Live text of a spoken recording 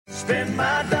spend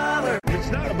my dollar. It's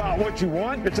not about what you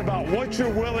want. It's about what you're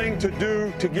willing to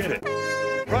do to get it.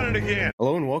 Run it again.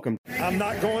 Hello and welcome. I'm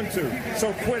not going to,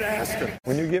 so quit asking.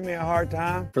 When you give me a hard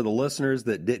time, For the listeners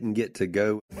that didn't get to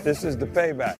go, this is the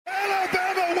payback.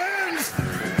 Alabama wins!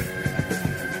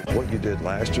 What you did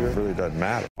last year really doesn't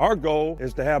matter. Our goal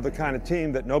is to have the kind of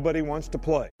team that nobody wants to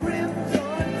play.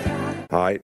 All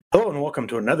right. Hello and welcome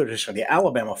to another edition of the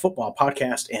Alabama Football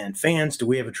Podcast. And fans, do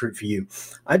we have a treat for you?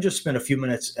 I just spent a few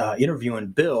minutes interviewing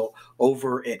Bill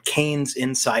over at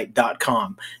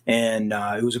CanesInsight.com. And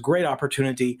it was a great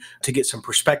opportunity to get some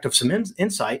perspective, some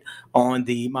insight on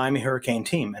the Miami Hurricane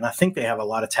team. And I think they have a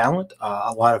lot of talent,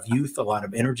 a lot of youth, a lot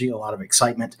of energy, a lot of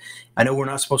excitement. I know we're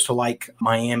not supposed to like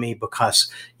Miami because,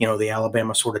 you know, the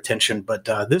Alabama sort of tension, but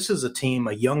this is a team,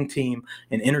 a young team,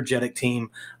 an energetic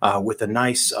team with a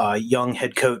nice young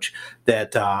head coach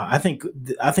that I think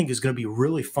is going to be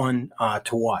really fun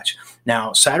to watch.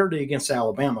 Now, Saturday against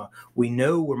Alabama, we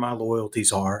know where my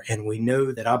loyalties are, and we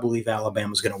know that I believe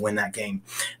Alabama is going to win that game.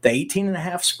 The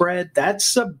 18.5 spread,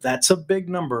 that's a big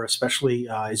number, especially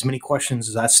as many questions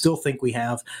as I still think we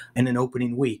have in an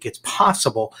opening week. It's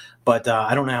possible, but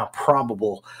I don't know how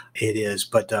probable it is.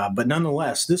 But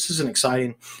nonetheless, this is an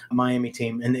exciting Miami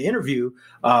team. And the interview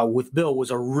with Bill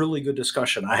was a really good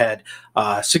discussion. I had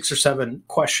 6 or 7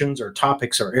 questions or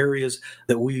topics or areas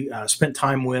that we spent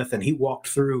time with, and he walked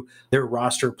through their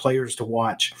roster, players to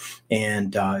watch,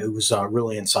 and it was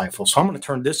really insightful. So I'm going to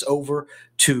turn this over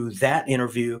to that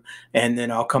interview, and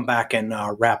then I'll come back and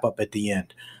wrap up at the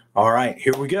end. All right,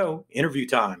 here we go. Interview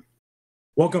time.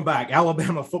 Welcome back,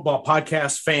 Alabama Football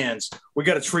Podcast fans. We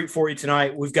got a treat for you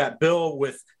tonight. We've got Bill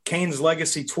with Canes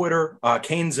Legacy Twitter,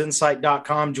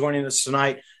 CanesInsight.com joining us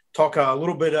tonight. Talk a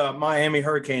little bit of Miami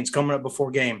Hurricanes coming up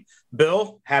before game.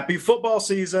 Bill, happy football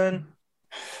season.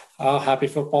 Oh, happy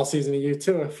football season to you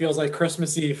too. It feels like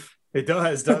Christmas Eve. It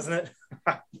does, doesn't it?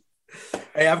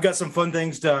 Hey, I've got some fun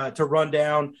things to run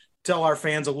down. Tell our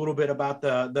fans a little bit about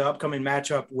the upcoming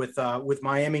matchup with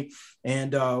Miami,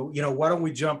 and why don't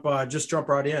we jump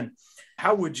right in?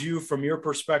 How would you, from your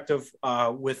perspective,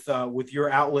 with your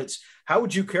outlets, how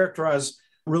would you characterize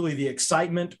really the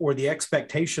excitement or the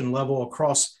expectation level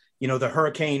across the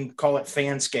Hurricane, call it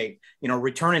fanscape?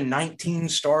 Returning 19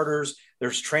 starters.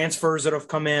 There's transfers that have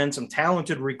come in, some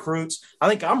talented recruits. I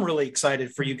think I'm really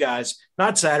excited for you guys,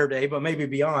 not Saturday, but maybe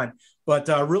beyond. But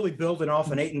really building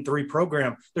off an 8-3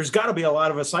 program, there's got to be a lot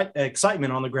of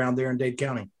excitement on the ground there in Dade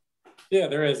County. Yeah,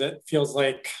 there is. It feels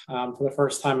like for the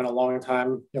first time in a long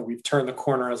time, we've turned the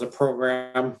corner as a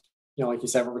program. Like you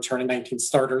said, we're returning 19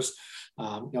 starters.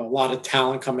 A lot of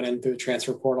talent coming in through the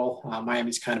transfer portal.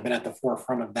 Miami's kind of been at the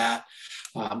forefront of that.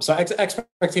 So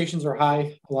expectations are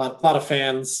high. A lot of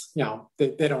fans,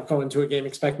 they don't go into a game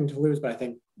expecting to lose, but I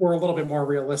think we're a little bit more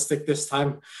realistic this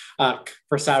time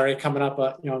for Saturday coming up.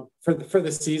 For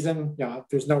the season,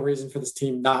 there's no reason for this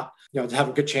team not, to have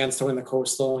a good chance to win the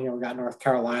Coastal. We got North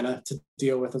Carolina to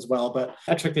deal with as well, but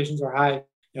expectations are high.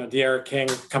 D'Eriq King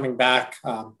coming back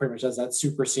pretty much as that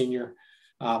super senior.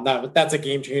 That's a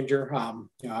game changer.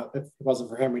 If it wasn't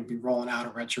for him, we'd be rolling out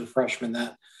a redshirt freshman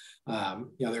that,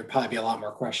 there'd probably be a lot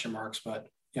more question marks, but,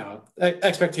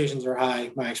 expectations are high.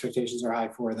 My expectations are high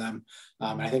for them.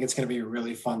 And I think it's going to be a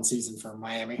really fun season for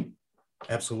Miami.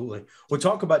 Absolutely. We'll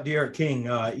talk about D'Eriq King,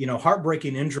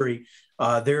 heartbreaking injury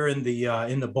there in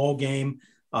the bowl game.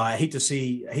 I hate to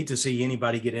see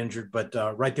anybody get injured, but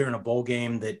right there in a bowl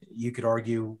game that you could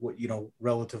argue what,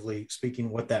 relatively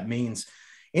speaking, what that means.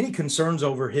 Any concerns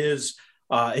over his,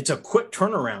 it's a quick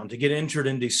turnaround to get injured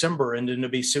in December and then to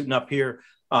be suiting up here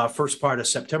first part of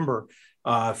September,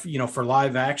 for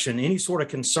live action. Any sort of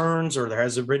concerns, or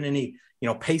has there been any,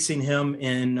 pacing him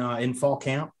in fall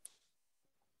camp?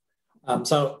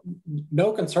 So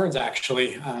no concerns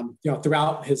actually.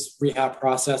 Throughout his rehab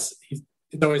process,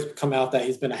 it's always come out that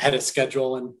he's been ahead of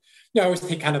schedule, and I always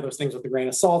take kind of those things with a grain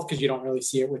of salt because you don't really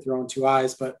see it with your own 2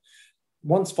 eyes. But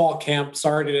once fall camp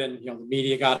started and, the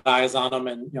media got eyes on him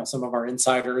and, some of our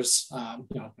insiders,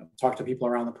 talked to people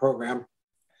around the program,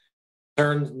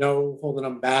 no holding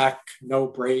him back, no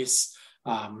brace.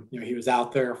 He was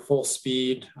out there full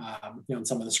speed, in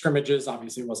some of the scrimmages.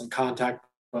 Obviously it wasn't contact,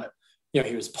 but,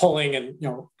 he was pulling and,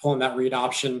 pulling that read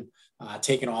option,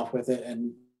 taking off with it.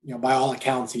 And, by all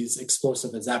accounts, he's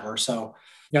explosive as ever. So,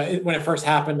 when it first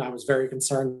happened, I was very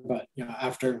concerned, but,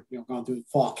 after, going through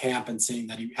fall camp and seeing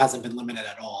that he hasn't been limited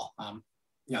at all,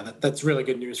 that's really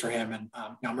good news for him. And,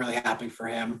 I'm really happy for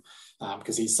him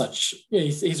because he's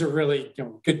he's a really,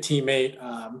 good teammate,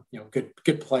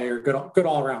 good player, good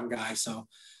all around guy. So,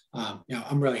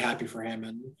 I'm really happy for him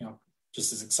and,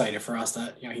 just as excited for us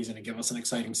that, he's going to give us an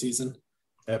exciting season.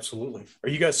 Absolutely. Are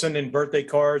you guys sending birthday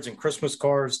cards and Christmas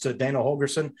cards to Daniel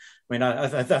Holgerson? I mean,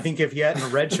 I think if he hadn't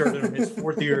redshirted in his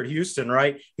fourth year at Houston,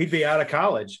 right, he'd be out of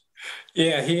college.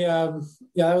 Yeah,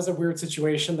 that was a weird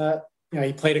situation that,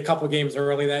 he played a couple of games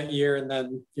early that year, and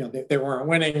then, they weren't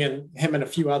winning, and him and a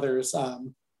few others,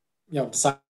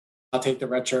 decided I'll take the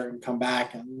red shirt and come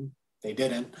back, and they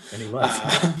didn't. And he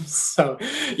left. So,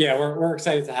 yeah, we're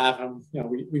excited to have him.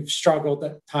 We've struggled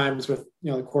at times with,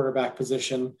 the quarterback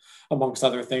position, amongst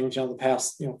other things, the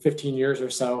past, 15 years or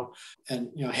so. And,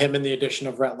 him and the addition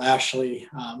of Rhett Lashley,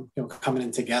 coming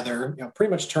in together, pretty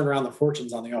much turned around the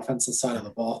fortunes on the offensive side of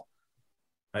the ball.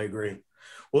 I agree.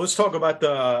 Well, let's talk about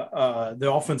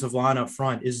the offensive line up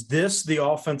front. Is this the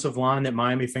offensive line that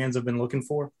Miami fans have been looking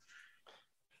for?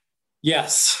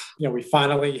 Yes. We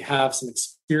finally have some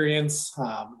experience.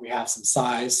 We have some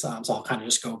size. So I'll kind of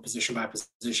just go position by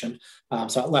position.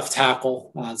 So at left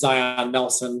tackle, Zion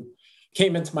Nelson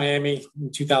came into Miami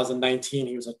in 2019.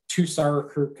 He was a 2-star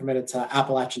recruit committed to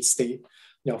Appalachian State,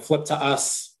 flipped to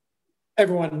us.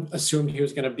 Everyone assumed he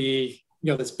was going to be,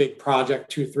 this big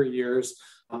project, 2-3 years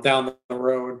down the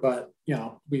road. But,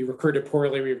 we recruited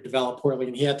poorly, we've developed poorly,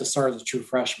 and he had to start as a true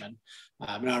freshman.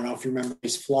 And I don't know if you remember,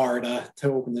 he's Florida to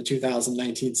open the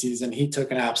 2019 season. He took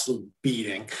an absolute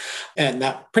beating, and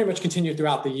that pretty much continued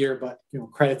throughout the year. But,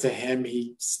 credit to him,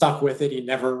 he stuck with it. He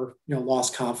never,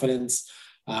 lost confidence,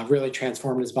 really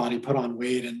transformed his body, put on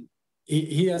weight, and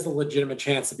he has a legitimate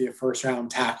chance to be a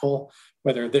first-round tackle,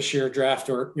 whether this year draft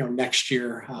or, next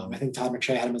year. I think Todd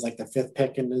McShay had him as like the 5th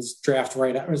pick in his draft,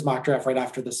 his mock draft right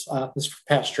after this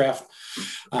past draft.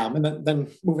 And then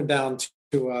moving down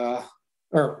to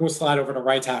we'll slide over to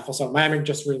right tackle. So Miami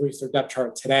just released their depth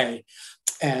chart today.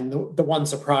 And the one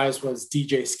surprise was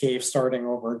DJ Scaife starting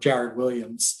over Jared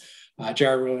Williams.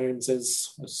 Jared Williams is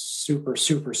a super,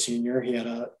 super senior. He had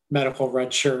a medical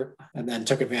red shirt and then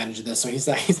took advantage of this. So he's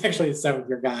actually a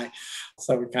 7th-year guy.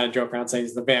 So we kind of joke around saying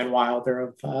he's the Van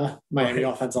Wilder of Miami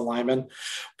offensive lineman.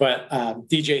 But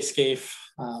DJ Scaife,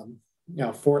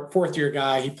 fourth-year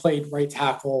guy. He played right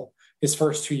tackle his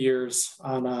first 2 years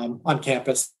on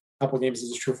campus. Couple of games as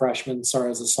a true freshman,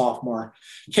 started as a sophomore,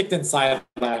 kicked inside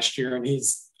last year, and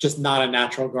he's just not a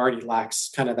natural guard. He lacks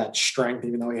kind of that strength,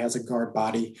 even though he has a guard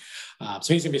body.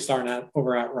 So he's going to be starting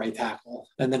over at right tackle.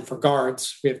 And then for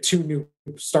guards, we have 2 new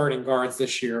starting guards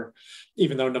this year,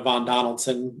 even though Navon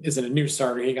Donaldson isn't a new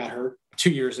starter. He got hurt 2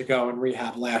 years ago in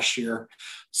rehab last year.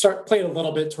 Played a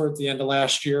little bit towards the end of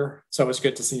last year, so it was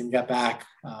good to see him get back.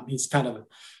 He's kind of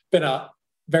been a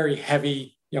very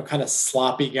heavy, kind of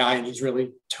sloppy guy, and he's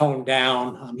really toned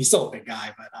down. He's still a big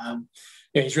guy, but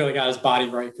he's really got his body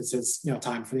right because his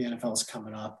time for the NFL is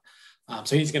coming up.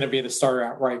 So he's going to be the starter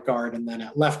at right guard, and then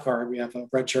at left guard we have a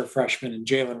redshirt freshman and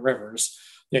Jalen Rivers.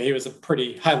 He was a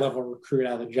pretty high level recruit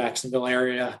out of the Jacksonville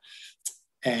area,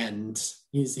 and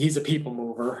he's a people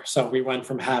mover. So we went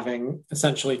from having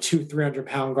essentially 2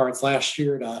 300-pound guards last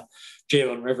year to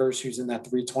Jalen Rivers, who's in that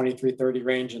 320, 330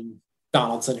 range, and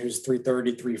Donaldson, who's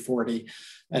 330, 340.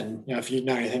 And, if you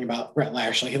know anything about Rhett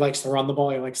Lashley, he likes to run the ball.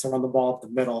 He likes to run the ball up the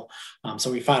middle.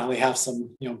 So we finally have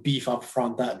some, beef up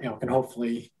front that, can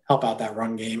hopefully help out that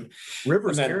run game.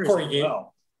 Rivers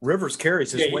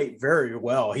carries his weight very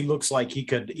well. He looks like he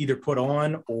could either put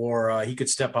on or he could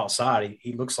step outside.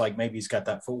 He looks like maybe he's got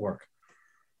that footwork.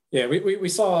 Yeah, we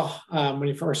saw when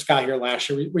he first got here last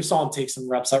year, we saw him take some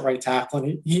reps at right tackle,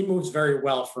 and he moves very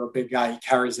well for a big guy. He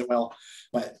carries it well,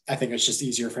 but I think it's just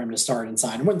easier for him to start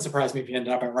inside. It wouldn't surprise me if he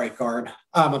ended up at right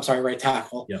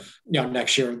tackle,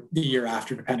 next year, the year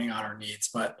after, depending on our needs.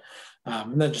 But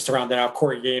and then just to round it out,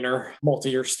 Corey Gaynor,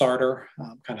 multi-year starter,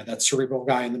 kind of that cerebral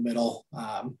guy in the middle.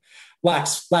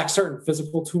 Lacks certain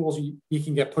physical tools. He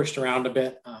can get pushed around a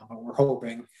bit, but we're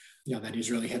hoping that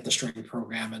he's really hit the strength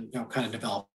program and, kind of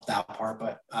developed that part.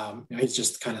 But, he's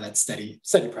just kind of that steady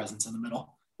presence in the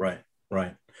middle. Right.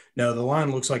 No, the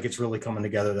line looks like it's really coming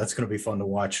together. That's going to be fun to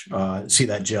watch, see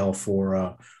that gel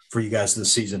for you guys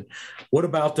this season. What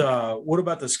about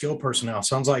the skill personnel?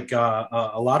 Sounds like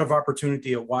a lot of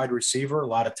opportunity at wide receiver, a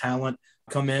lot of talent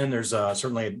come in. There's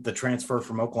certainly the transfer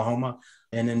from Oklahoma,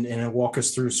 and then walk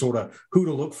us through sort of who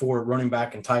to look for at running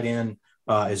back and tight end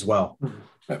as well.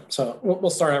 So we'll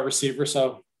start at receiver.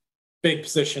 So big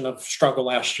position of struggle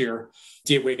last year.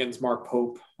 D. Wiggins, Mark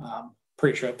Pope,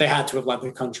 pretty sure they had to have led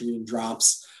the country in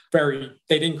drops. They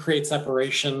didn't create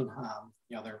separation.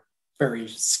 They're very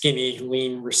skinny,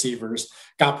 lean receivers,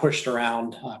 got pushed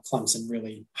around. Clemson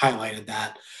really highlighted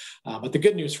that. But the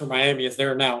good news for Miami is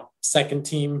they're now second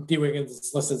team. D. Wiggins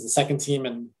is listed as the second team,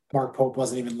 and Mark Pope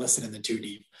wasn't even listed in the 2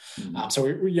 deep. So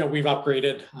we've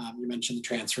upgraded. You mentioned the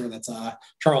transfer. That's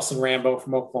Charleston Rambo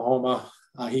from Oklahoma.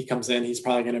 He comes in, he's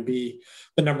probably going to be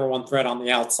the number one threat on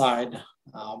the outside.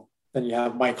 Then you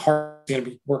have Mike Hart going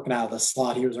to be working out of the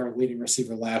slot. He was our leading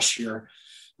receiver last year.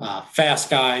 Fast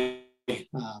guy,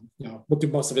 will do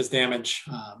most of his damage,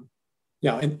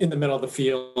 in the middle of the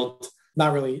field.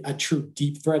 Not really a true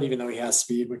deep threat, even though he has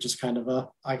speed, which is kind of an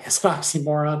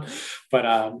oxymoron. But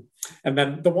and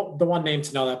then the one name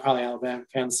to know that probably Alabama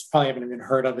fans probably haven't even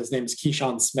heard of, his name is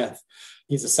Keyshawn Smith.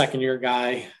 He's a second-year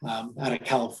guy out of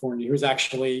California. He was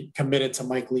actually committed to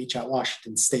Mike Leach at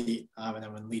Washington State, and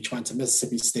then when Leach went to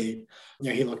Mississippi State,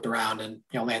 he looked around and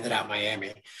landed at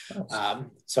Miami.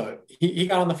 So he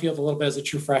got on the field a little bit as a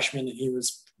true freshman, and he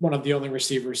was one of the only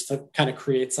receivers to kind of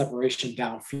create separation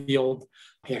downfield.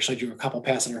 He actually drew a couple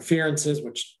pass interferences,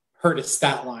 which hurt his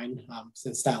stat line.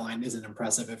 His stat line isn't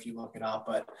impressive if you look it up,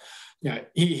 but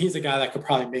he's a guy that could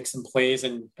probably make some plays,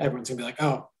 and everyone's gonna be like,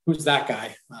 "Oh, who's that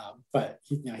guy?" But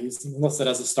he's listed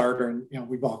as a starter, and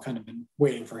we've all kind of been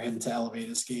waiting for him to elevate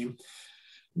his game.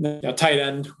 Tight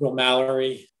end Will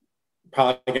Mallory,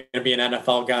 probably going to be an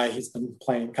NFL guy. He's been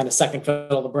playing kind of second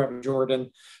fiddle to Brevin Jordan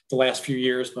the last few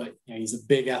years, but he's a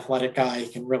big athletic guy. He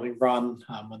can really run.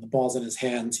 When the ball's in his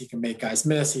hands, he can make guys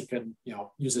miss. He can,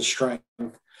 use his strength,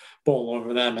 bowl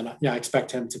over them. And I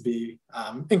expect him to be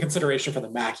in consideration for the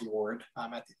Mackey Award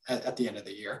at the end of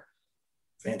the year.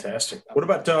 Fantastic. What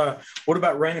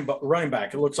about running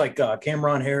back? It looks like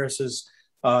Cameron Harris is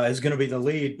going to be the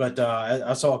lead, but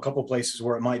I saw a couple places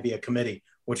where it might be a committee.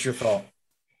 What's your thought?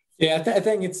 Yeah, I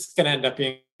think it's going to end up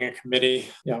being a committee.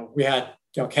 We had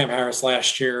Cam Harris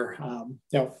last year.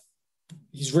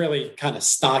 He's really kind of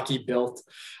stocky built,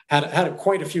 had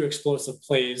quite a few explosive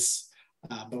plays,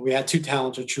 but we had two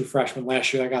talented true freshmen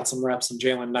last year that got some reps, in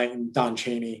Jalen Knight and Don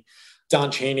Chaney. Don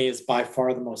Chaney is by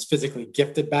far the most physically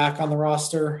gifted back on the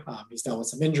roster. He's dealt with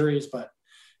some injuries, but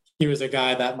he was a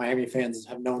guy that Miami fans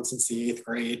have known since the 8th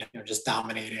grade, just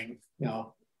dominating,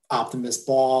 optimist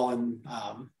ball. And,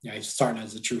 he's starting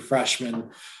as a true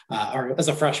freshman or as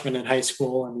a freshman in high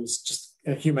school, and he's just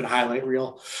a human highlight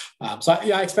reel. So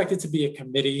I expect it to be a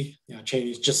committee.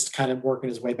 Chaney's just kind of working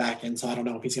his way back in. So I don't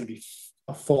know if he's going to be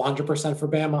a full 100% for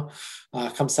Bama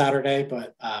come Saturday,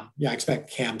 but I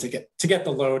expect Cam to get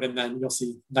the load, and then you'll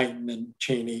see Knighton and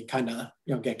Chaney kind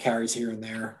of, get carries here and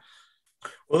there.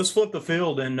 Well, let's flip the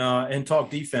field and talk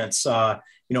defense.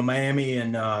 Miami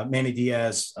and Manny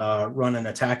Diaz run an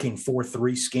attacking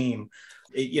 4-3 scheme.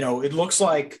 It looks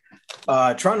like,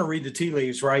 trying to read the tea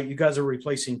leaves, right? You guys are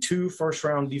replacing 2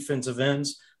 first-round defensive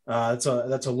ends. That's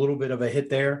a little bit of a hit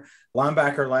there.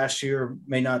 Linebacker last year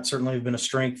may not certainly have been a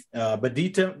strength, but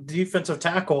defensive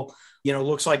tackle,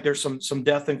 looks like there's some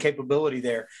depth and capability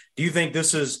there. Do you think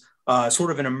this is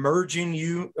sort of an emerging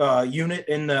unit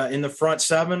in the front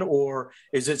seven, or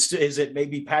is it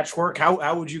maybe patchwork?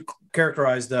 How would you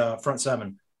characterize the front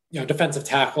seven? Defensive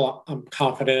tackle, I'm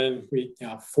confident we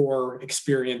 4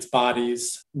 experienced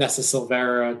bodies: Nessa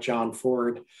Silvera, John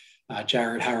Ford,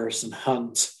 Jared Harrison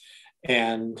Hunt,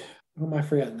 and who am I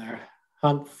forgetting there?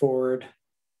 Hunt, Ford.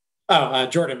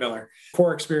 Jordan Miller.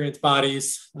 4 experienced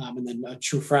bodies, and then a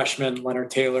true freshman, Leonard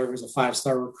Taylor, who's a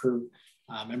 5-star recruit.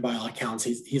 And by all accounts,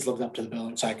 he's lived up to the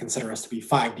billing, so I consider us to be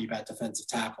 5 deep at defensive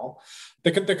tackle.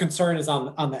 The concern is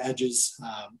on the edges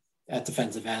at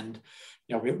defensive end.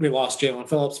 We lost Jalen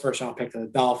Phillips, first-round pick to the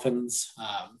Dolphins.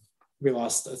 We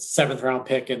lost a 7th-round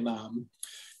pick in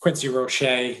Quincy Roche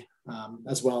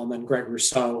as well, and then Greg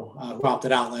Rousseau, who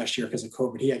opted out last year because of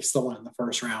COVID. He still went in the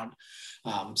first round.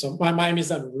 So Miami's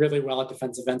done really well at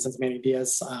defensive end since Manny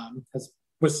Diaz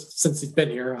since he's been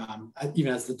here,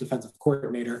 even as the defensive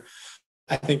coordinator.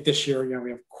 I think this year,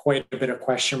 we have quite a bit of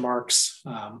question marks.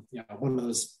 One of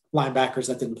those linebackers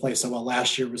that didn't play so well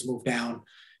last year was moved down.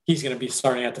 He's going to be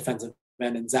starting at defensive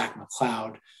end, and Zach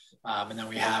McLeod. And then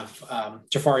we have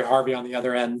Jafari Harvey on the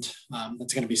other end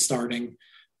that's going to be starting.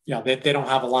 They don't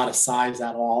have a lot of size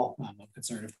at all. I'm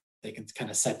concerned if they can kind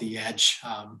of set the edge,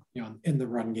 in the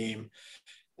run game.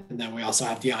 And then we also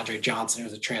have DeAndre Johnson,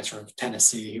 who's a transfer from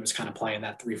Tennessee. He was kind of playing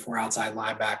that 3-4 outside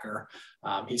linebacker.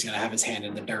 He's going to have his hand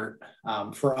in the dirt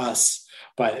for us.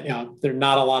 But, there's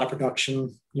not a lot of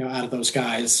production, out of those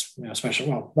guys,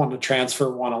 especially one a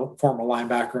transfer, one a former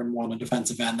linebacker, and one a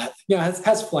defensive end that,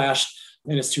 has flashed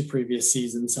in his 2 previous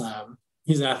seasons.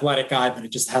 He's an athletic guy, but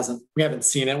we haven't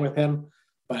seen it with him.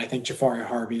 But I think Jafari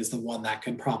Harvey is the one that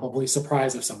can probably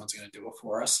surprise if someone's going to do it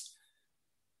for us.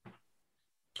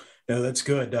 No, that's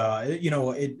good.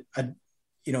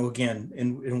 again,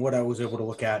 in what I was able to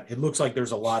look at, it looks like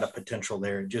there's a lot of potential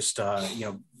there. Just,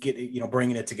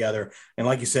 bringing it together. And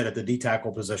like you said, at the D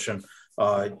tackle position,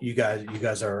 you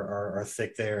guys are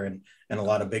thick there and a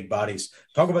lot of big bodies.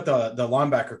 Talk about the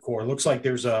linebacker core. It looks like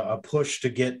there's a push to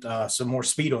get some more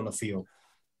speed on the field.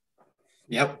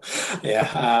 Yep.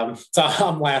 Yeah. So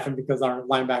I'm laughing because our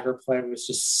linebacker play was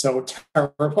just so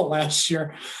terrible last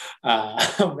year.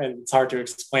 And it's hard to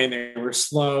explain. They were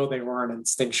slow. They weren't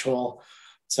instinctual.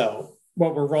 So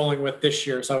what we're rolling with this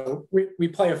year. So we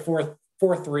play a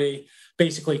 4-3,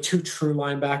 basically 2 true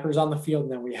linebackers on the field.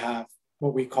 And then we have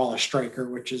what we call a striker,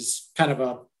 which is kind of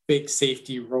a big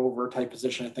safety rover type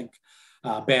position. I think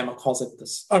Bama calls it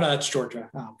this. Oh, no, that's Georgia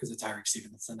because it's Tyreek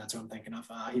Stevenson. That's what I'm thinking of.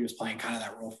 He was playing kind of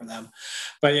that role for them.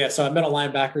 But yeah, so a middle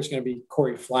linebacker is going to be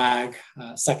Corey Flagg,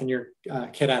 second-year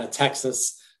kid out of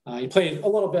Texas. He played a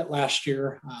little bit last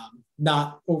year,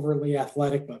 not overly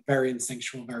athletic, but very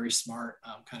instinctual, very smart,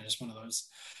 kind of just one of those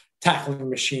tackling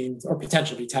machines or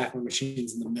potentially tackling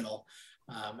machines in the middle.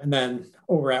 And then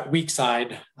over at weak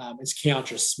side is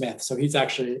Keontra Smith. So he's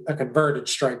actually a converted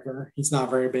striker. He's not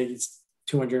very big. He's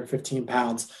 215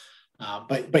 pounds,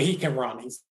 but he can run.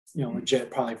 He's,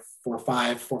 legit, probably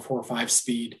 4.5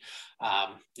 speed.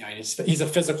 He's a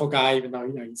physical guy, even though,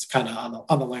 he's kind of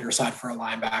on the lighter side for a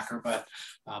linebacker. But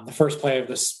the first play of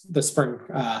the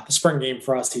spring game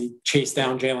for us, he chased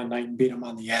down Jalen Knight and beat him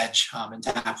on the edge and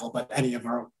tackle. But any of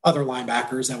our other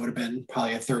linebackers, that would have been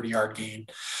probably a 30-yard gain.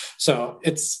 So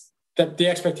it's that the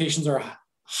expectations are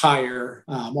higher,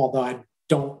 although I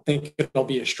don't think it'll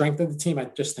be a strength of the team. I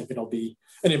just think it'll be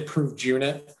an improved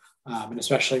unit. And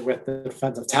especially with the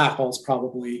defensive tackles,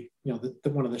 probably,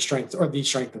 one of the strengths or the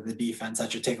strength of the defense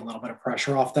that should take a little bit of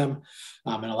pressure off them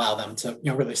and allow them to,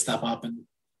 really step up and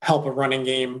help a running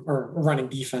game or a running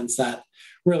defense that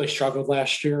really struggled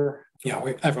last year.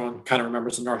 Everyone kind of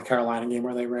remembers the North Carolina game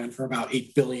where they ran for about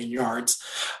 8 billion yards.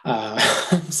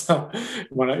 So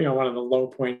one of the low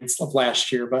points of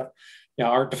last year, but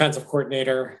our defensive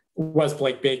coordinator was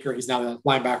Blake Baker. He's now the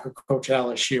linebacker coach at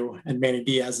LSU, and Manny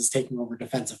Diaz is taking over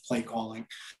defensive play calling.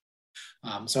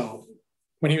 So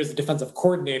when he was the defensive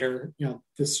coordinator,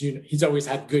 this unit, he's always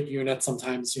had good units,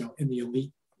 sometimes, in the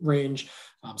elite range.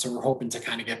 So we're hoping to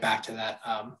kind of get back to that,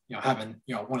 having,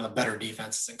 one of the better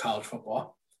defenses in college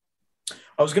football.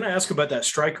 I was going to ask about that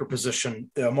striker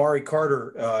position. Amari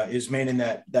Carter is manning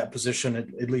that position,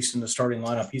 at least in the starting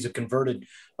lineup. He's a converted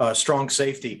strong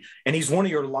safety, and he's one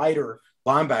of your lighter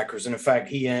linebackers. And in fact,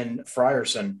 he and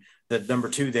Frierson, the number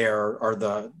 2 there, are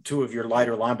the 2 of your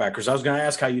lighter linebackers. I was going to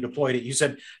ask how you deployed it. You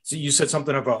said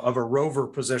something of a rover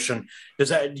position. Does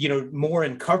that, more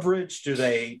in coverage? Do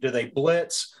they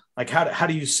blitz? Like how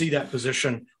do you see that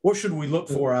position? What should we look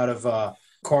for out of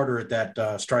Carter at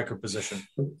that striker position?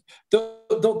 They'll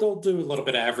do a little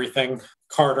bit of everything.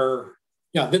 Carter,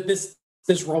 this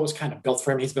role was kind of built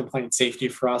for him. He's been playing safety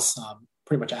for us,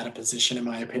 pretty much out of position in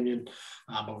my opinion,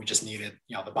 but we just needed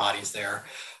the bodies there.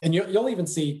 And you'll even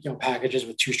see packages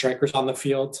with 2 strikers on the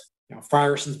field.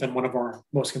 Frierson's been one of our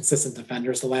most consistent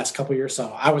defenders the last couple of years,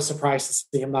 so I was surprised to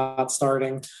see him not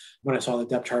starting when I saw the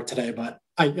depth chart today. But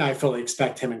I fully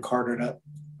expect him and Carter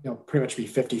to pretty much be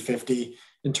 50-50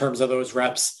 in terms of those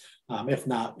reps, if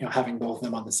not, having both of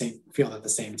them on the same field at the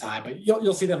same time. But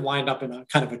you'll see them lined up in a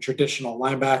kind of a traditional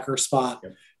linebacker spot.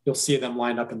 Yep. You'll see them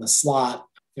lined up in the slot.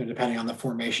 Depending on the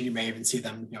formation, you may even see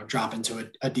them, drop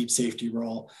into a deep safety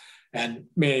role. And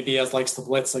Manny Diaz likes to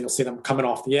blitz, so you'll see them coming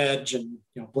off the edge and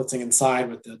blitzing inside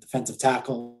with the defensive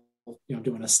tackle,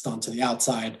 doing a stunt to the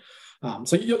outside.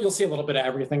 So you'll see a little bit of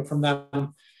everything from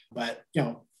them. But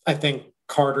I think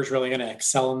Carter's really going to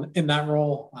excel in that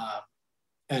role.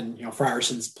 And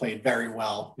Frierson's played very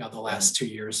well, the last 2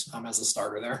 years as a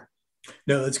starter there.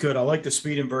 No, that's good. I like the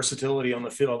speed and versatility on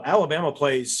the field. Alabama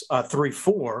plays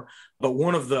 3-4, but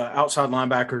one of the outside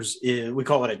linebackers we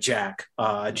call it a jack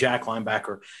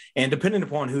linebacker. And depending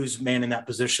upon who's manning that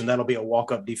position, that'll be a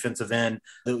walk-up defensive end.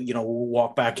 We'll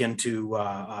walk back into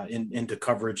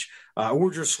coverage.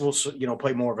 We'll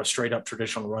play more of a straight-up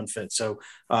traditional run fit. So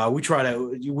we try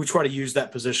to use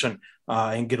that position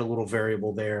and get a little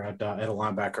variable there at a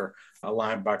linebacker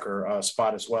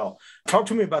spot as well. Talk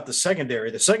to me about the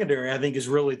secondary. The secondary, I think, is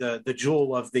really the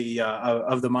jewel of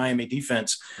the Miami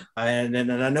defense.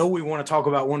 And I know we want to talk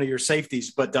about one of your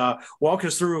safeties, but walk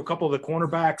us through a couple of the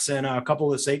cornerbacks and a couple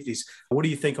of the safeties. What do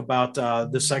you think about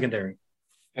the secondary?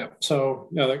 Yeah. So,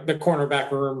 the cornerback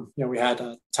room, we had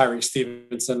Tyreek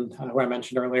Stevenson, who I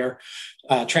mentioned earlier,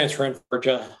 transferring from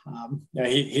Georgia.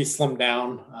 He slimmed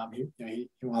down. He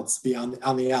wants to be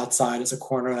on the outside as a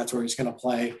corner. That's where he's going to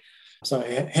play. So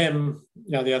him,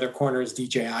 the other corner is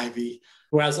DJ Ivey.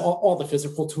 who has all the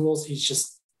physical tools.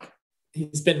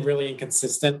 He's been really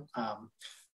inconsistent.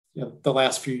 The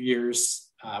last few years,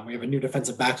 we have a new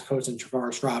defensive backs coach in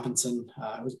Travaris Robinson,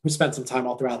 who spent some time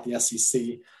all throughout the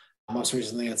SEC, most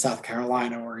recently at South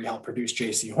Carolina, where he helped produce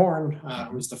J.C. Horn,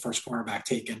 who was the first cornerback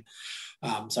taken.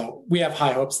 So we have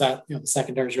high hopes that the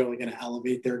secondary is really going to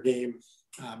elevate their game.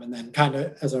 And then kind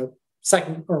of as a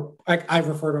second, or I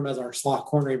refer to him as our slot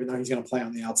corner, even though he's going to play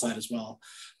on the outside as well,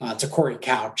 to Corey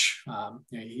Couch.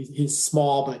 He's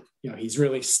small, but he's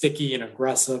really sticky and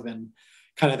aggressive and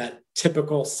kind of that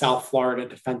typical South Florida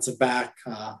defensive back.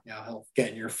 He'll get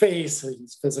in your face.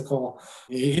 He's physical.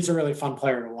 He's a really fun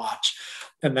player to watch.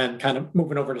 And then kind of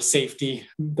moving over to safety,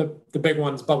 the big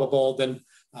one's Bubba Bolden,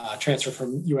 transferred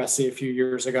from USC a few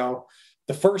years ago.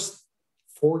 The first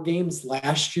 4 games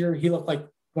last year, he looked like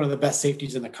one of the best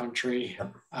safeties in the country.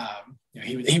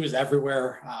 He was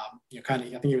everywhere. I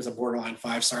think he was a borderline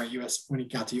 5-star at US when he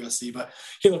got to USC, but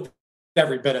he looked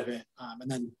every bit of it.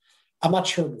 And then I'm not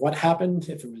sure what happened,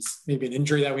 if it was maybe an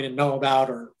injury that we didn't know about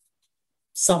or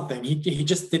something. He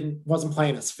just wasn't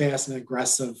playing as fast and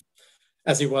aggressive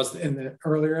as he was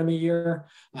earlier in the year.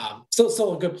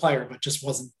 Still a good player, but just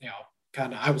wasn't,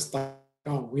 I was like,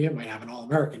 oh, we might have an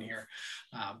All-American here.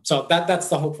 So that's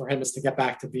the hope for him, is to get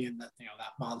back to being that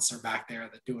monster back there,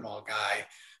 the do-it-all guy.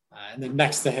 And then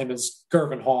next to him is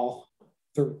Gervin Hall.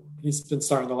 He's been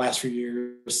starting the last few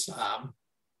years.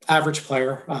 Average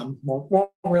player,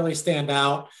 won't really stand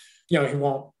out. He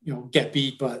won't, get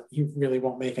beat, but he really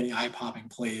won't make any eye-popping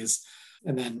plays.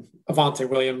 And then Avante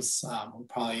Williams, who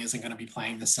probably isn't going to be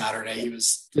playing this Saturday. He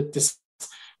was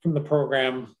from the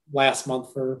program last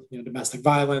month for domestic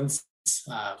violence.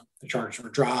 The charges were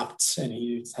dropped, and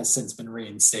he has since been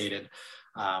reinstated.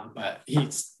 But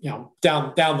he's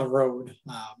down the road.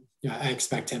 I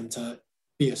expect him to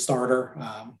be a starter.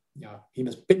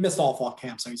 He missed all fall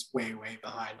camp, so he's way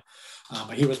behind.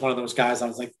 But he was one of those guys I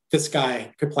was like, this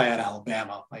guy could play at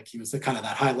Alabama. Like, he was the kind of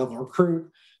that high level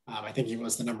recruit. I think he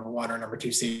was the number 1 or number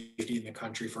 2 safety in the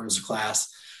country for his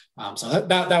class. So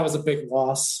that was a big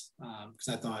loss, because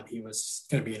I thought he was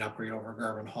going to be an upgrade over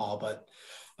Gervin Hall, but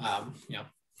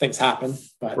things happen.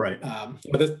 But right.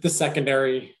 The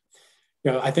secondary,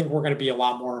 I think we're going to be a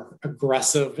lot more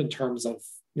aggressive in terms of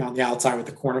on the outside with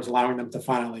the corners, allowing them to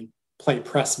finally play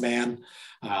press man.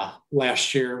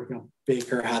 Last year,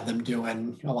 Baker had them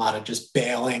doing a lot of just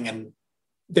bailing, and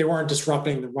they weren't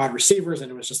disrupting the wide receivers, and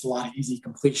it was just a lot of easy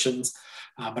completions.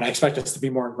 But I expect us to be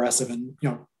more aggressive and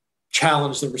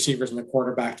challenge the receivers and the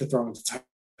quarterback to throw into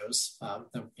toes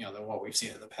than what we've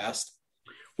seen in the past.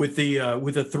 With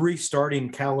the 3 starting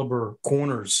caliber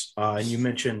corners, and you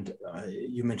mentioned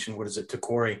what is it,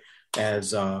 Takori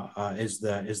as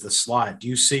the slot. Do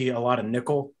you see a lot of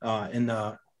nickel in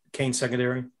the Cane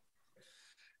secondary?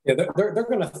 Yeah, they're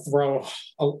going to throw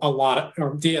a lot,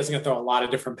 or Diaz is going to throw a lot of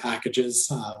different packages.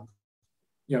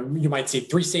 You might see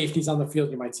 3 safeties on the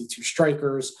field, you might see 2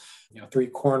 strikers, 3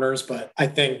 corners, but I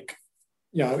think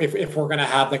if we're going to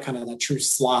have that true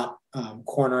slot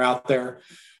corner out there,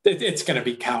 it's going to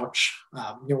be Couch.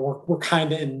 We're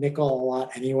kind of in nickel a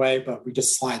lot anyway, but we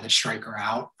just slide the striker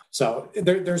out. So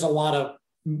there's a lot of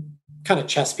kind of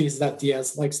chess pieces that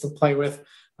Diaz likes to play with.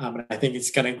 And I think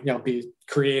he's going to be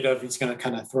creative. He's going to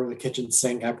kind of throw the kitchen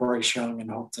sink at Bryce Young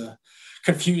and hope to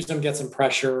confuse him, get some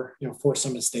pressure, force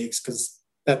some mistakes, because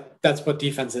that's what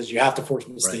defense is. You have to force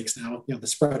mistakes now. The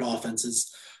spread offense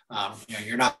is,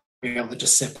 you're not being able to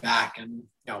just sit back and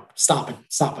stop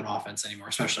an offense anymore,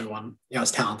 especially one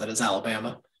as talented as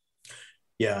Alabama.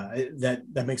 Yeah,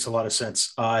 that makes a lot of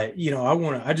sense. I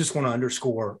just want to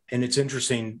underscore, and it's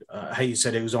interesting how you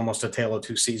said it was almost a tale of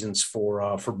 2 seasons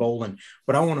for Bolden,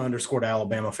 but I want to underscore to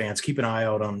Alabama fans, keep an eye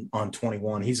out on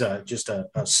 21. He's just a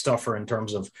stuffer in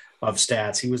terms of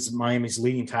stats. He was Miami's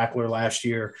leading tackler last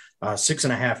year,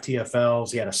 6.5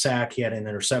 TFLs. He had a sack, he had an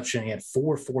interception, he had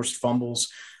 4 forced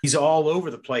fumbles. He's all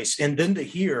over the place. And then to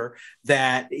hear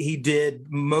that he did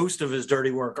most of his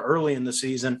dirty work early in the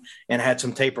season and had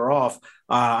some taper off,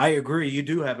 I agree. You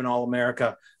do have an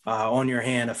All-America on your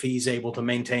hand if he's able to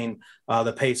maintain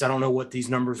the pace. I don't know what these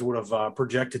numbers would have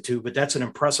projected to, but that's an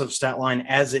impressive stat line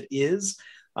as it is.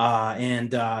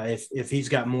 And if he's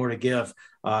got more to give,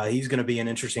 he's going to be an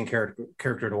interesting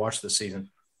character to watch this season.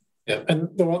 Yeah, and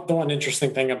the one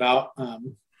interesting thing about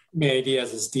Manny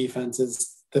Diaz's defense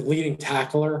is the leading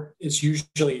tackler is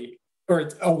usually, or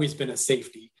it's always been, a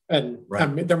safety. And right. I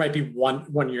mean, there might be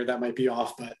one year that might be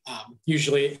off, but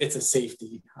usually it's a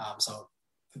safety. So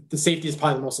the safety is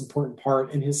probably the most important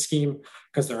part in his scheme,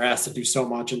 because they're asked to do so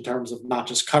much in terms of not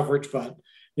just coverage, but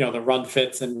the run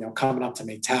fits and coming up to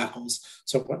make tackles.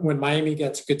 So when Miami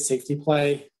gets good safety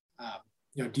play,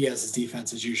 Diaz's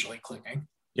defense is usually clicking.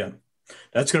 Yeah,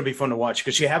 that's going to be fun to watch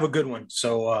because you have a good one.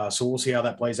 So we'll see how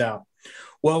that plays out.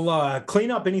 Well, clean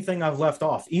up anything I've left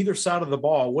off. Either side of the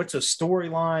ball, what's a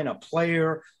storyline, a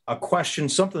player, a question,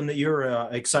 something that you're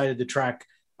excited to track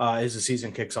as the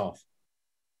season kicks off?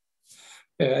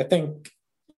 Yeah, I think,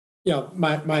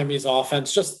 Miami's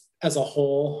offense, just as a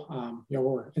whole,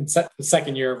 we're in the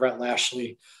second year of Rhett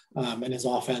Lashlee and his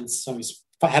offense. So he's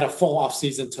had a full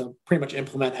offseason to pretty much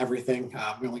implement everything.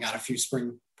 We only got a few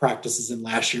spring practices in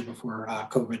last year before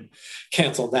COVID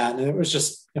canceled that. And it was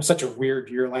just such a weird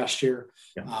year last year.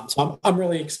 Yeah. So I'm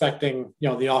really expecting,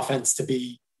 the offense to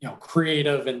be,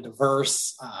 creative and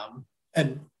diverse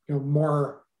and,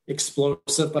 more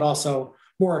explosive, but also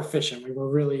more efficient. We were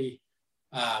really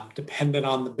dependent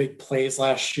on the big plays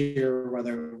last year,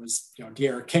 whether it was,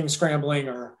 De'Aaron King scrambling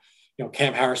or,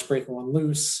 Cam Harris breaking one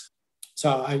loose.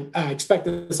 So I expect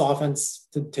this offense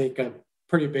to take a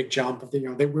pretty big jump.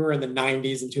 We were in the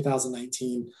 90s in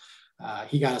 2019.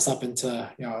 He got us up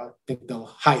into, I think the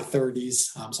high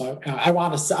 30s. So I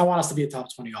want us to be a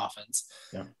top 20 offense.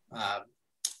 Yeah.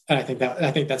 And I think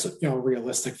that's,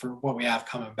 realistic for what we have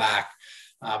coming back.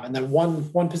 And then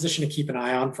one position to keep an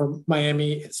eye on for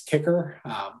Miami is kicker.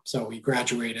 So we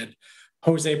graduated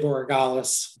Jose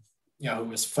Borregales, who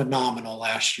was phenomenal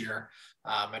last year.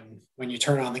 And when you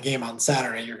turn on the game on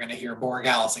Saturday, you're going to hear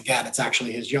Borregales again. It's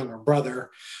actually his younger brother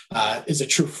is a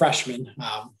true freshman.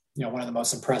 One of the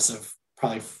most impressive,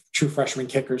 probably true freshman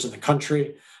kickers in the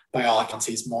country. By all accounts,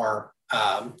 he's more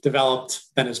developed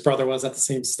than his brother was at the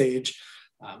same stage.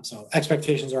 So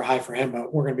expectations are high for him,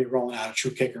 but we're going to be rolling out a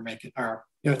true kicker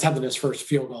attempting his first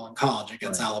field goal in college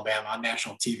against Alabama on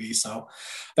national TV. So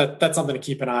that's something to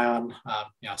keep an eye on.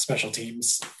 Special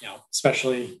teams,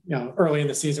 especially, early in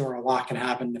the season where a lot can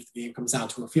happen if the game comes down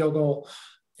to a field goal.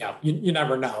 You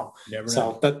never know.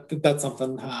 So that's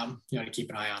something, to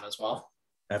keep an eye on as well.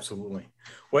 Absolutely.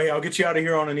 Well, I'll get you out of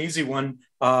here on an easy one.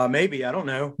 Maybe, I don't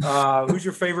know. Who's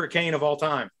your favorite Cane of all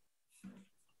time?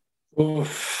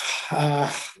 Oof.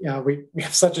 We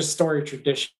have such a storied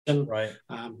tradition, right?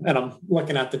 And I'm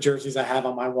looking at the jerseys I have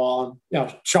on my wall,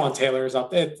 and Sean Taylor is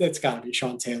up. It's got to be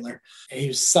Sean Taylor. He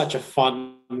was such a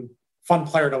fun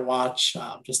player to watch,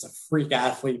 just a freak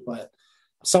athlete, but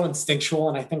so instinctual.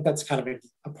 And I think that's kind of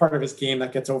a part of his game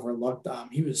that gets overlooked.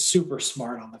 He was super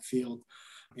smart on the field.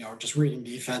 Just reading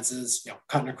defenses,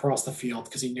 cutting across the field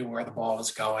because he knew where the ball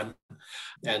was going.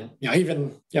 And,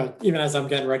 even as I'm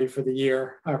getting ready for the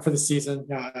year, for the season,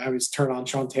 I always turn on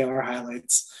Sean Taylor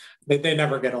highlights. They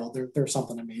never get old. They're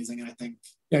something amazing. And I think,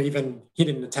 even he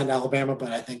didn't attend Alabama,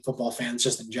 but I think football fans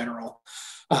just in general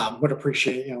would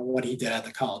appreciate, what he did at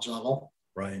the college level.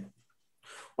 Right.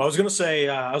 Well, I was going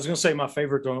to say my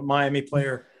favorite Miami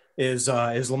player is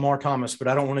Lamar Thomas, but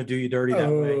I don't want to do you dirty that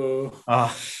way.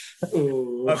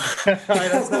 Ooh.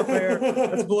 That's not fair.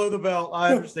 That's below the belt.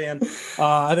 I understand.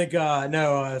 I think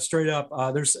straight up.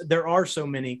 There are so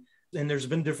many, and there's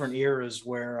been different eras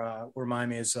where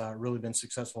Miami has really been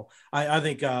successful. I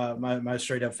think my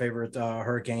straight up favorite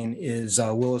Hurricane is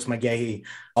Willis McGahee.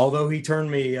 Although he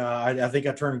turned me, I think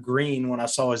I turned green when I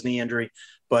saw his knee injury.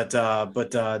 But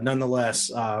nonetheless,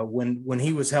 when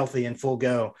he was healthy and full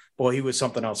go, boy, he was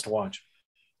something else to watch.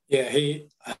 Yeah,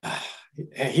 he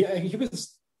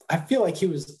was. I feel like he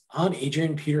was on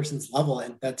Adrian Peterson's level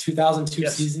in that 2002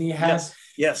 season he had.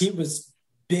 Yes. He was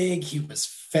big. He was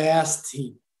fast.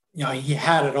 He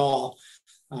had it all.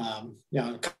 A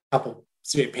couple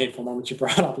painful moments you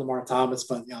brought up Lamar Thomas,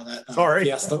 but that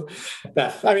Fiesta.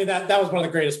 That was one of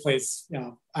the greatest plays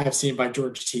I have seen by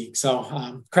George Teague.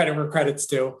 So credit where credit's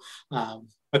due.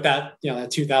 But that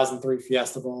 2003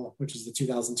 Fiesta Bowl, which is the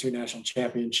 2002 national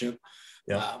championship,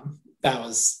 that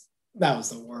was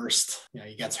the worst.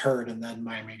 He gets hurt and then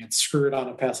Miami gets screwed on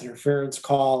a pass interference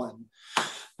call. And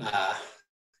I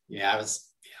got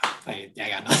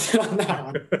nothing on that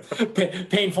one.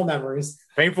 Painful memories.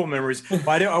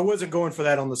 I wasn't going for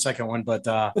that on the second one, but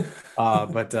at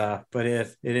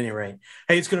any rate,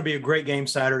 hey, it's going to be a great game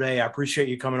Saturday. I appreciate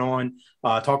you coming on,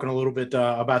 talking a little bit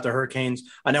about the Hurricanes.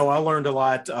 I know I learned a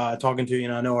lot talking to you,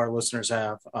 and I know our listeners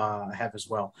have as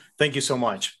well. Thank you so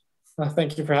much.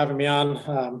 Thank you for having me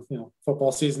on.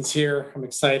 Football season's here. I'm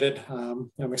excited.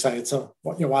 I'm excited to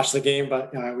watch the game,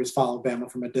 but I always follow Bama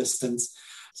from a distance.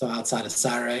 So outside of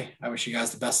Saturday, I wish you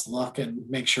guys the best of luck and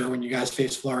make sure when you guys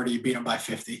face Florida, you beat them by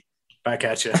 50. Back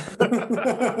at you.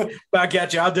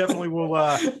 I definitely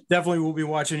will be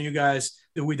watching you guys.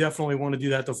 We definitely want to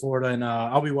do that to Florida, and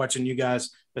I'll be watching you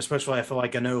guys. Especially, I feel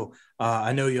like I know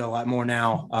you a lot more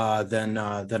now than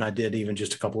I did even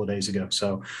just a couple of days ago.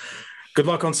 So. Good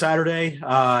luck on Saturday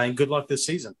and good luck this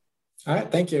season. All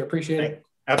right. Thank you. Appreciate it.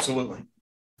 Absolutely.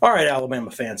 All right,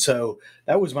 Alabama fans. So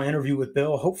that was my interview with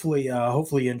Bill. Hopefully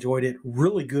you enjoyed it.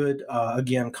 Really good,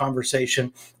 again,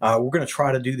 conversation. We're going to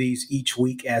try to do these each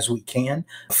week as we can.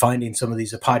 Finding some of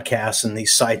these podcasts and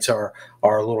these sites are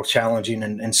a little challenging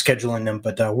and scheduling them,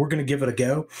 but we're going to give it a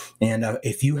go. And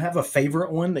if you have a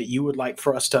favorite one that you would like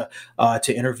for us to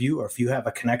interview, or if you have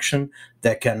a connection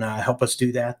that can help us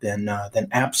do that, then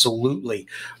absolutely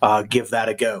give that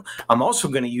a go. I'm also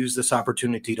going to use this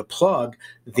opportunity to plug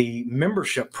the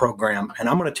membership program, and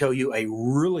I'm going to tell you a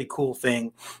really cool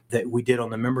thing that we did on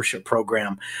the membership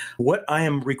program. What I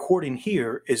am recording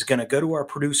here is going to go to our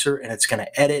producer, and it's going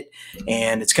to edit,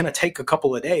 and it's going to take a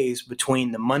couple of days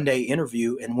between the Monday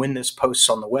interview and when this posts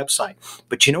on the website.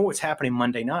 But you know what's happening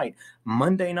Monday night?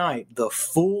 Monday night, the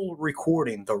full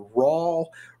recording, the raw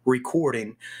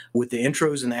recording with the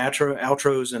intros and the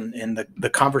outros and the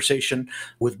conversation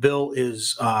with Bill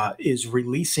is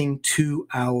releasing to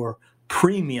our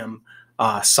premium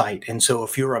site. And so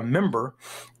if you're a member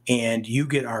and you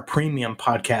get our premium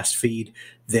podcast feed,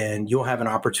 then you'll have an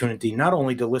opportunity not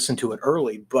only to listen to it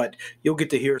early, but you'll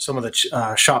get to hear some of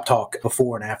the shop talk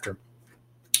before and after,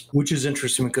 which is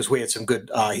interesting because we had some good,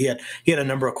 he had a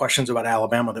number of questions about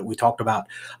Alabama that we talked about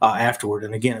afterward.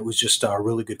 And again, it was just a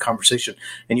really good conversation,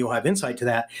 and you'll have insight to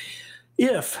that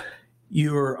if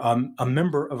you're a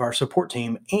member of our support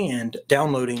team and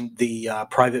downloading the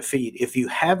private feed. If you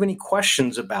have any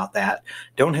questions about that,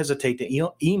 don't hesitate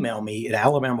to email me at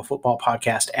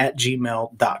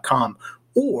alabamafootballpodcast@gmail.com,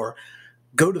 or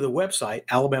go to the website,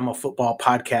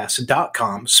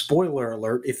 alabamafootballpodcast.com. Spoiler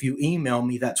alert, if you email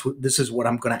me, this is what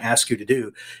I'm going to ask you to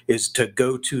do, is to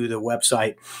go to the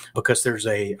website, because there's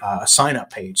a sign-up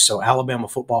page. So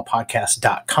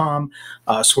alabamafootballpodcast.com,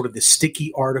 sort of the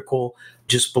sticky article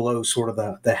just below sort of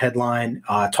the headline,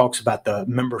 talks about the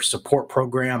member support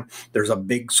program. There's a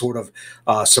big sort of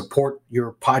support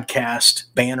your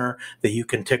podcast banner that you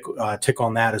can tick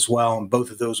on that as well. And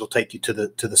both of those will take you to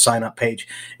the sign up page.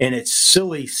 And it's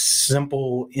silly,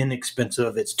 simple,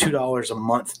 inexpensive. It's $2 a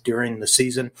month during the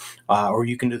season, or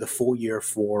you can do the full year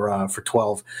for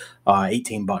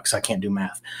 $18. I can't do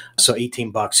math. So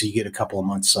 $18, you get a couple of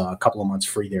months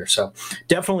free there. So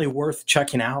definitely worth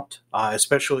checking out,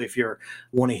 especially if you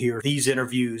want to hear these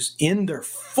interviews in their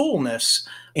fullness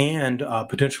and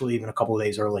potentially even a couple of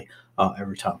days early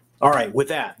every time. All right, with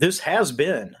that, this has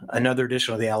been another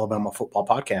edition of the Alabama Football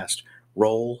Podcast.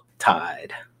 Roll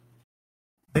Tide.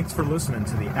 Thanks for listening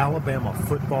to the Alabama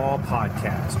Football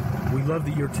Podcast. We love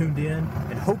that you're tuned in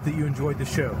and hope that you enjoyed the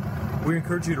show. We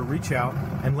encourage you to reach out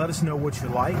and let us know what you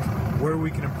like, where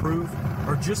we can improve,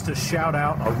 or just to shout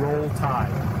out a Roll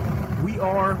Tide. We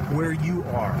are where you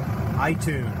are.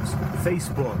 iTunes,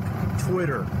 Facebook,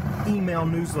 Twitter, email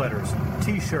newsletters,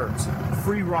 t-shirts,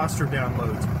 free roster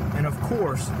downloads, and of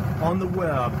course, on the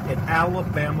web at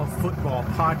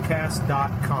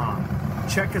alabamafootballpodcast.com.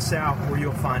 Check us out where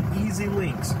you'll find easy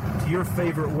links to your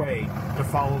favorite way to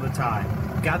follow the Tide.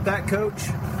 Got that, Coach?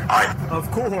 Aye. Of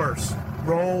course.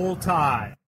 Roll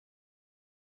Tide.